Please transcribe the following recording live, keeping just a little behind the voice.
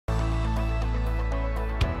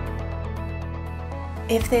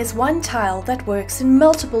If there's one tile that works in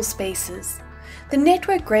multiple spaces, the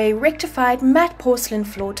Network Grey Rectified Matte Porcelain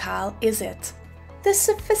Floor Tile is it. This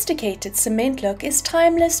sophisticated cement look is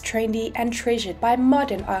timeless, trendy, and treasured by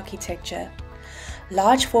modern architecture.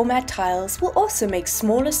 Large format tiles will also make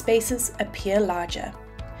smaller spaces appear larger.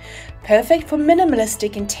 Perfect for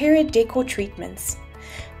minimalistic interior decor treatments.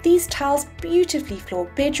 These tiles beautifully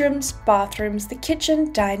floor bedrooms, bathrooms, the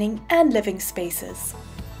kitchen, dining, and living spaces.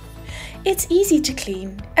 It's easy to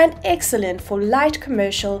clean and excellent for light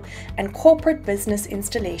commercial and corporate business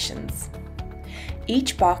installations.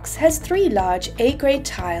 Each box has 3 large A-grade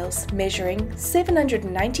tiles measuring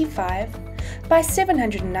 795 by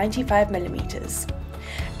 795 millimeters.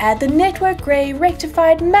 Add the Network Grey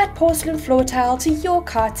Rectified Matte Porcelain Floor Tile to your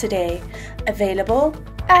cart today. Available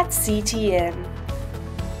at CTN.